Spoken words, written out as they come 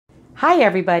Hi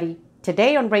everybody!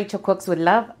 Today on Rachel Cooks with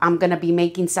Love, I'm going to be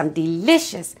making some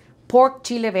delicious pork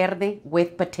chile verde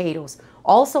with potatoes,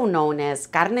 also known as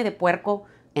carne de puerco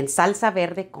and salsa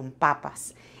verde con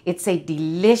papas. It's a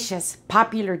delicious,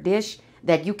 popular dish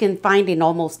that you can find in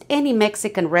almost any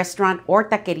Mexican restaurant or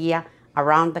taqueria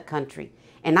around the country.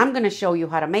 And I'm going to show you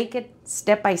how to make it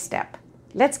step by step.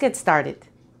 Let's get started.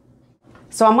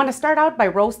 So I'm going to start out by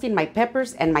roasting my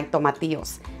peppers and my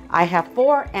tomatillos. I have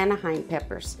 4 Anaheim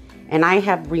peppers. And I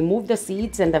have removed the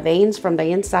seeds and the veins from the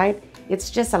inside. It's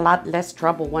just a lot less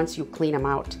trouble once you clean them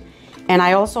out. And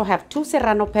I also have 2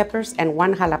 serrano peppers and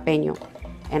 1 jalapeno.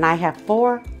 And I have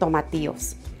 4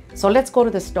 tomatillos. So let's go to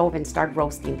the stove and start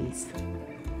roasting these.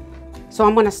 So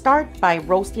I'm going to start by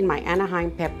roasting my Anaheim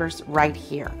peppers right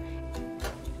here.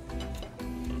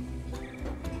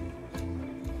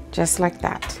 Just like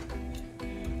that.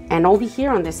 And over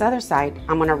here on this other side,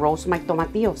 I'm going to roast my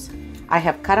tomatillos. I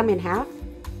have cut them in half.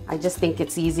 I just think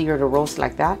it's easier to roast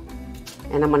like that.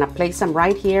 And I'm going to place them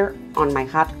right here on my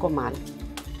hot comal.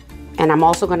 And I'm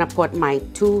also going to put my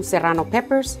 2 serrano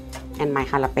peppers and my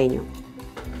jalapeno.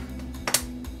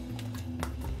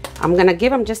 I'm going to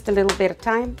give them just a little bit of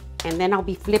time, and then I'll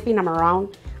be flipping them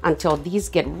around until these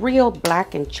get real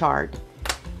black and charred.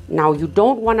 Now you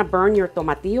don't want to burn your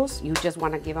tomatillos, you just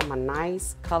want to give them a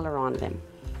nice color on them.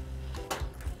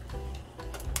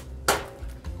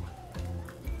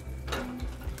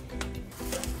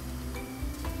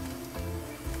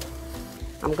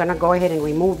 I'm gonna go ahead and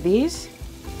remove these.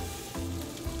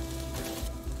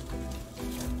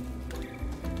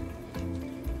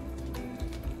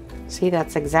 See,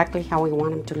 that's exactly how we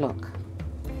want them to look.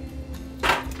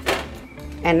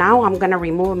 And now I'm gonna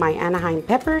remove my Anaheim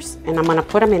peppers and I'm gonna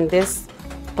put them in this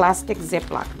plastic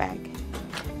Ziploc bag.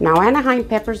 Now Anaheim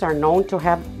peppers are known to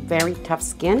have very tough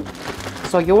skin,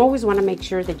 so you always wanna make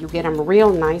sure that you get them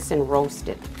real nice and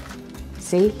roasted.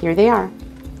 See, here they are.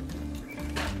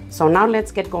 So now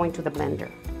let's get going to the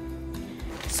blender.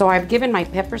 So I've given my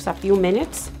peppers a few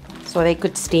minutes so they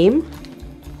could steam.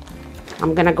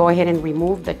 I'm gonna go ahead and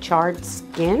remove the charred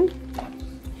skin.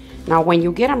 Now when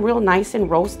you get them real nice and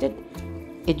roasted,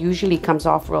 it usually comes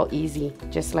off real easy,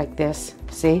 just like this,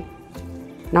 see?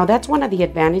 Now that's one of the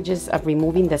advantages of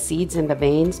removing the seeds and the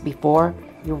veins before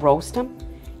you roast them.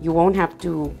 You won't have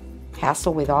to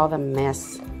hassle with all the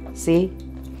mess, see?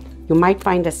 You might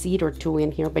find a seed or 2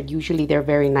 in here, but usually they're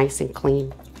very nice and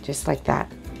clean, just like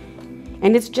that.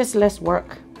 And it's just less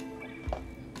work.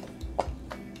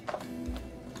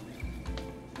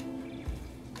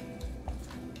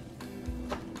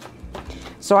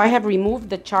 So I have removed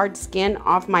the charred skin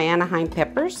off my Anaheim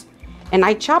peppers, and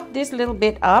I chopped this little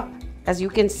bit up, as you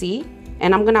can see,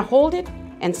 and I'm gonna hold it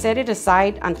and set it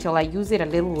aside until I use it a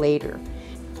little later.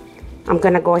 I'm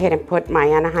gonna go ahead and put my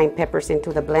Anaheim peppers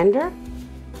into the blender.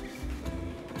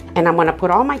 And I'm gonna put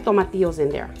all my tomatillos in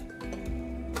there.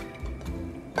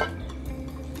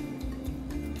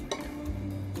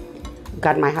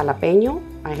 Got my jalapeno.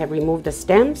 I have removed the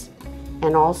stems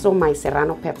and also my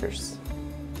serrano peppers.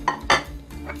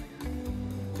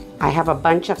 I have a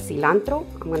bunch of cilantro.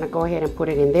 I'm gonna go ahead and put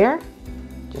it in there,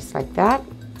 just like that.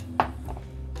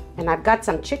 And I've got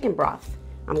some chicken broth.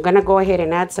 I'm gonna go ahead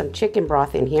and add some chicken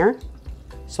broth in here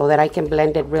so that I can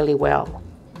blend it really well.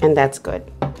 And that's good.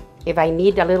 If I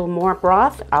need a little more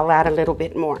broth, I'll add a little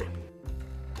bit more.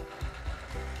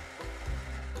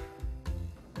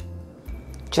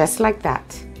 Just like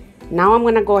that. Now I'm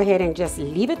gonna go ahead and just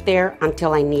leave it there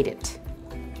until I need it.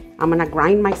 I'm gonna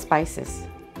grind my spices.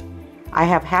 I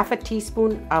have half a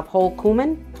teaspoon of whole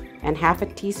cumin and half a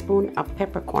teaspoon of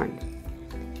peppercorn.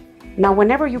 Now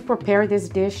whenever you prepare this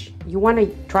dish, you wanna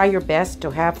try your best to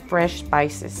have fresh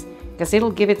spices because it'll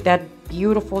give it that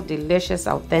beautiful, delicious,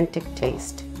 authentic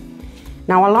taste.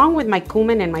 Now along with my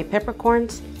cumin and my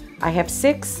peppercorns, I have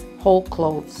 6 whole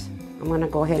cloves. I'm gonna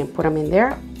go ahead and put them in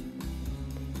there.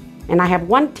 And I have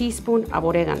 1 teaspoon of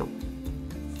oregano.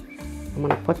 I'm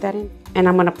gonna put that in. And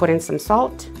I'm gonna put in some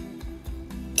salt,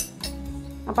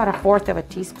 about 1/4 of a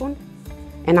teaspoon.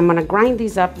 And I'm gonna grind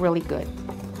these up really good.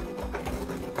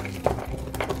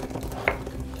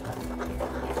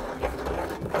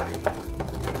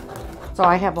 So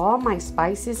I have all my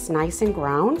spices nice and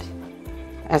ground.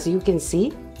 As you can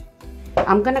see,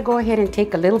 I'm gonna go ahead and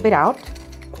take a little bit out,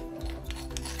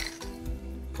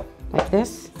 like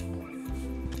this.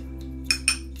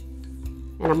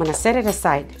 And I'm gonna set it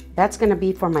aside. That's gonna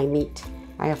be for my meat.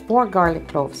 I have 4 garlic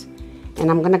cloves,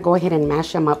 and I'm gonna go ahead and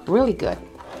mash them up really good.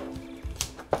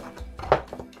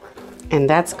 And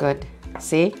that's good,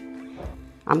 see?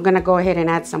 I'm gonna go ahead and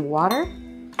add some water,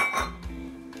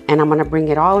 and I'm gonna bring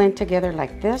it all in together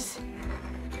like this,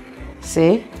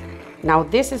 see? Now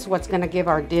this is what's gonna give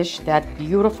our dish that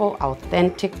beautiful,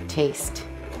 authentic taste.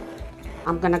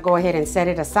 I'm gonna go ahead and set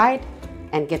it aside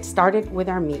and get started with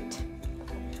our meat.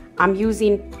 I'm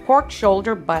using pork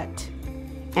shoulder butt,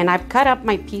 and I've cut up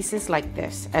my pieces like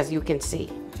this, as you can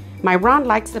see. My Ron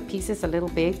likes the pieces a little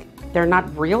big. They're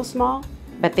not real small,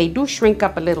 but they do shrink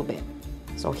up a little bit.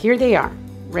 So here they are,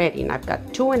 ready, and I've got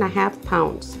 2.5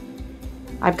 pounds.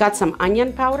 I've got some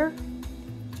onion powder.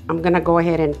 I'm gonna go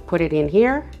ahead and put it in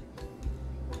here.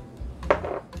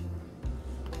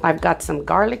 I've got some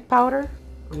garlic powder.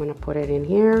 I'm gonna put it in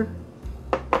here.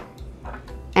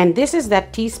 And this is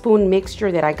that teaspoon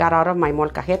mixture that I got out of my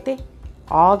molcajete.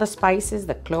 All the spices,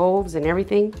 the cloves and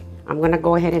everything. I'm gonna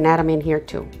go ahead and add them in here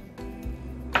too.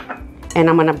 And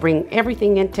I'm gonna bring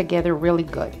everything in together really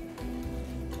good.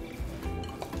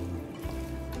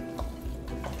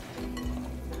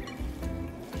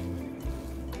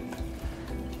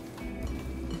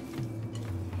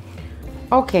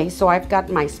 Okay, so I've got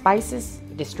my spices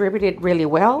distributed really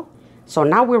well. So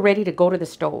now we're ready to go to the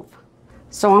stove.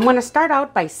 So I'm gonna start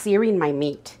out by searing my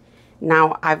meat.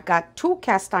 Now I've got 2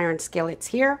 cast iron skillets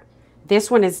here.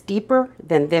 This one is deeper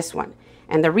than this one.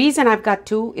 And the reason I've got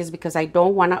 2 is because I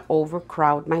don't wanna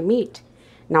overcrowd my meat.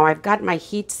 Now I've got my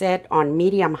heat set on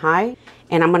medium high,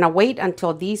 and I'm gonna wait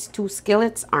until these 2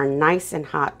 skillets are nice and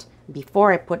hot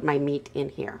before I put my meat in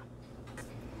here.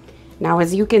 Now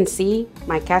as you can see,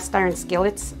 my cast iron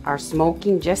skillets are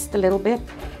smoking just a little bit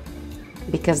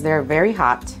because they're very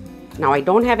hot. Now I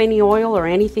don't have any oil or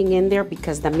anything in there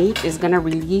because the meat is gonna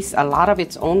release a lot of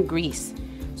its own grease.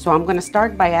 So I'm gonna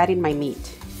start by adding my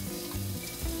meat.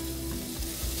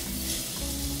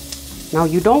 Now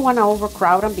you don't wanna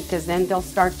overcrowd them because then they'll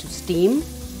start to steam.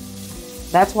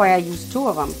 That's why I use 2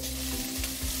 of them.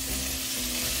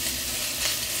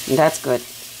 And that's good.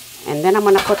 And then I'm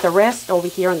gonna put the rest over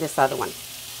here on this other one.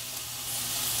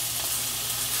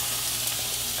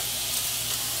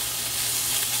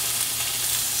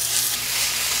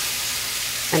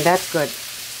 And that's good.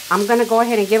 I'm gonna go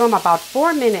ahead and give them about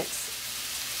 4 minutes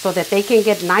so that they can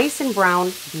get nice and brown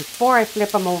before I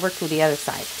flip them over to the other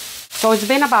side. So it's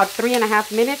been about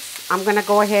 3.5 minutes. I'm gonna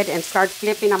go ahead and start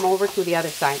flipping them over to the other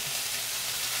side.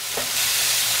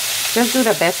 Just do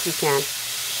the best you can.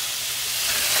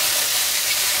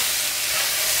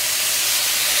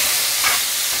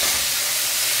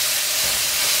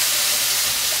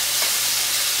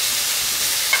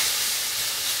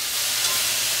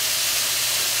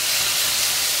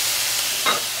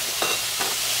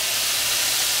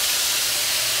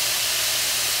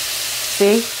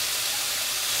 See?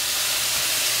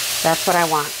 That's what I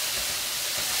want.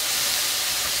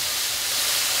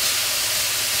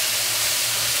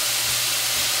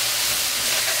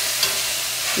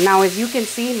 Now as you can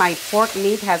see, my pork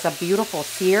meat has a beautiful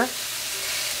sear.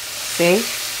 See?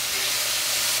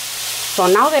 So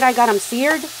now that I got them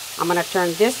seared, I'm gonna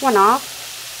turn this one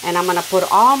off and I'm gonna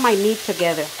put all my meat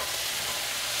together.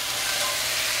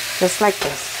 Just like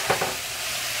this.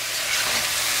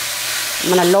 I'm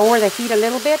gonna lower the heat a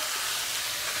little bit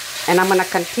and I'm gonna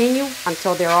continue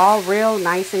until they're all real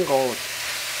nice and gold.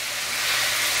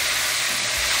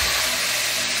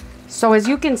 So as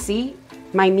you can see,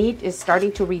 my meat is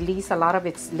starting to release a lot of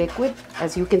its liquid.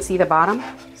 As you can see the bottom,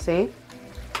 see?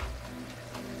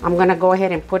 I'm gonna go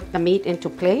ahead and put the meat into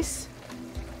place.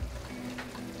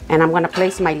 And I'm gonna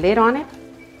place my lid on it.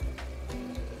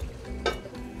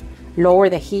 Lower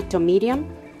the heat to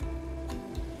medium.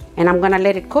 And I'm gonna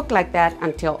let it cook like that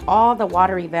until all the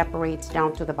water evaporates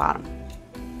down to the bottom.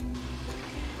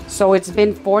 So it's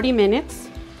been 40 minutes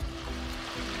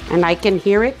and I can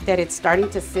hear it that it's starting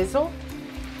to sizzle,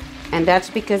 and that's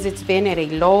because it's been at a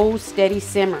low, steady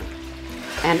simmer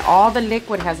and all the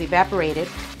liquid has evaporated.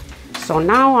 So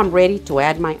now I'm ready to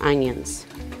add my onions.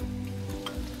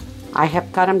 I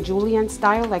have cut them julienne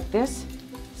style like this,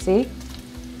 see?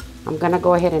 I'm gonna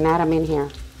go ahead and add them in here.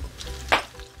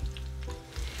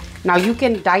 Now you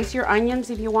can dice your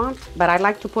onions if you want, but I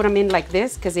like to put them in like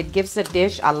this because it gives the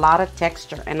dish a lot of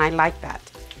texture and I like that.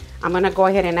 I'm gonna go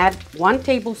ahead and add 1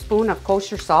 tablespoon of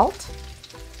kosher salt.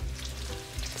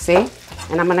 See?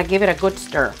 And I'm gonna give it a good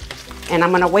stir. And I'm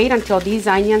gonna wait until these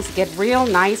onions get real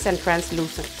nice and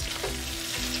translucent.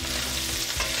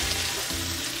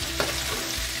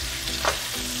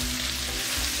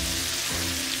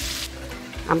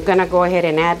 I'm gonna go ahead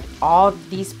and add all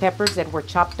these peppers that were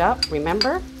chopped up,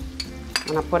 remember?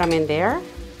 I'm gonna put them in there.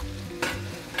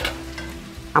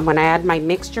 I'm gonna add my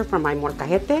mixture from my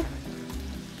molcajete.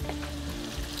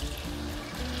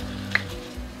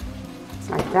 Just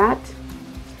like that.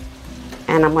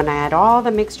 And I'm gonna add all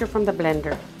the mixture from the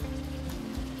blender.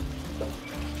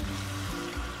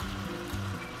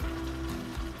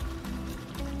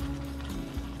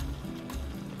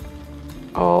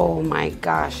 Oh my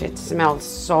gosh, it smells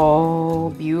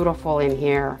so beautiful in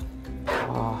here.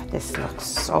 Oh, this looks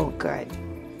so good.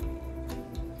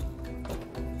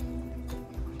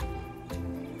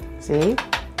 See?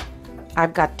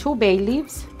 I've got 2 bay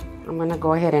leaves. I'm gonna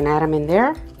go ahead and add them in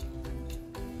there.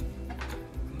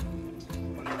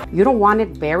 You don't want it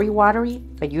very watery,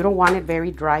 but you don't want it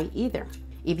very dry either.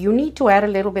 If you need to add a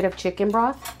little bit of chicken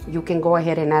broth, you can go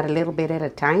ahead and add a little bit at a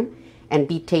time and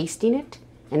be tasting it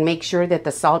and make sure that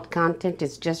the salt content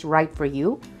is just right for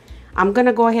you. I'm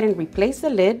gonna go ahead and replace the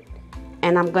lid,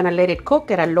 and I'm gonna let it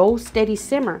cook at a low, steady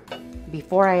simmer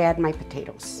before I add my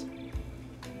potatoes.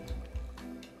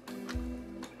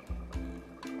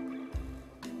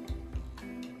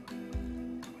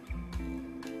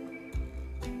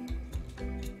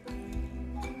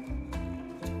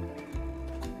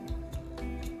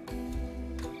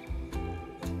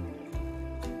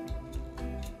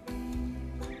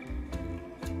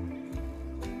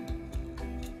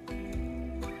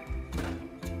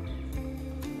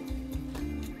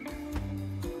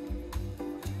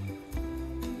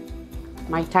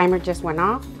 My timer just went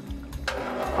off.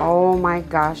 Oh my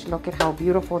gosh, look at how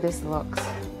beautiful this looks.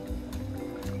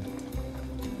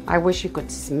 I wish you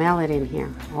could smell it in here.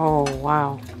 Oh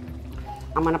wow.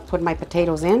 I'm gonna put my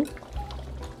potatoes in.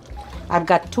 I've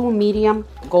got 2 medium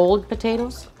gold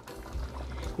potatoes.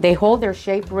 They hold their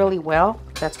shape really well.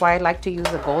 That's why I like to use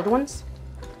the gold ones.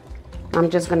 I'm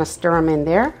just gonna stir them in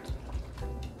there.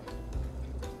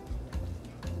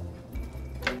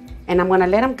 And I'm gonna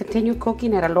let them continue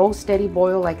cooking at a low, steady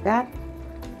boil like that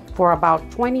for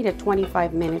about 20 to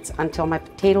 25 minutes until my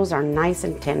potatoes are nice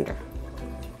and tender.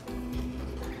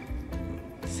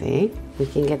 See, we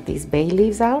can get these bay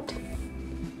leaves out.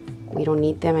 We don't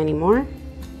need them anymore.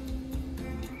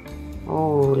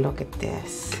 Oh, look at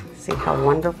this. See how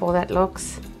wonderful that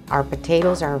looks? Our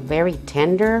potatoes are very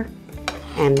tender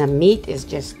and the meat is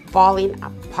just falling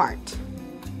apart.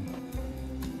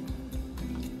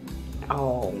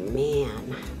 Oh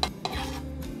man.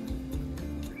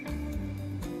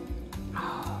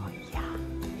 Oh yeah.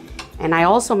 And I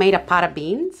also made a pot of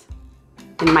beans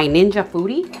in my Ninja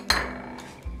Foodie.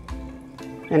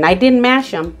 And I didn't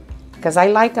mash them because I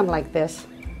like them like this.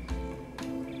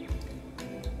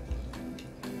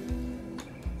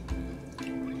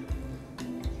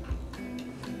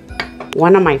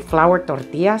 One of my flour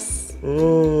tortillas.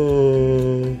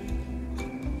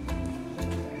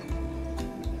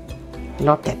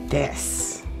 Look at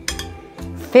this.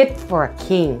 Fit for a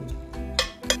king.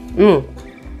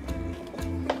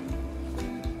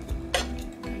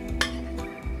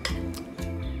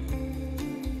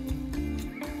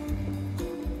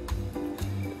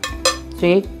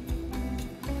 See?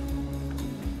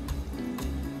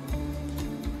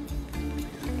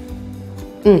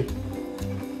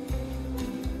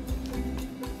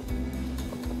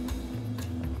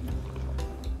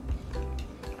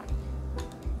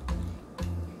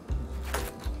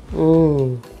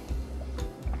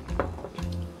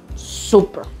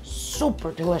 Super,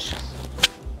 super delicious.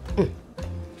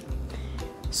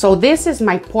 So this is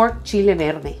my pork chile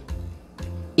verde.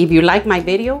 If you like my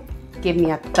video, give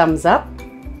me a thumbs up,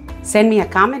 send me a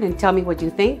comment and tell me what you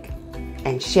think,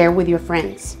 and share with your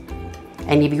friends.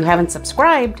 And if you haven't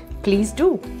subscribed, please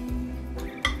do.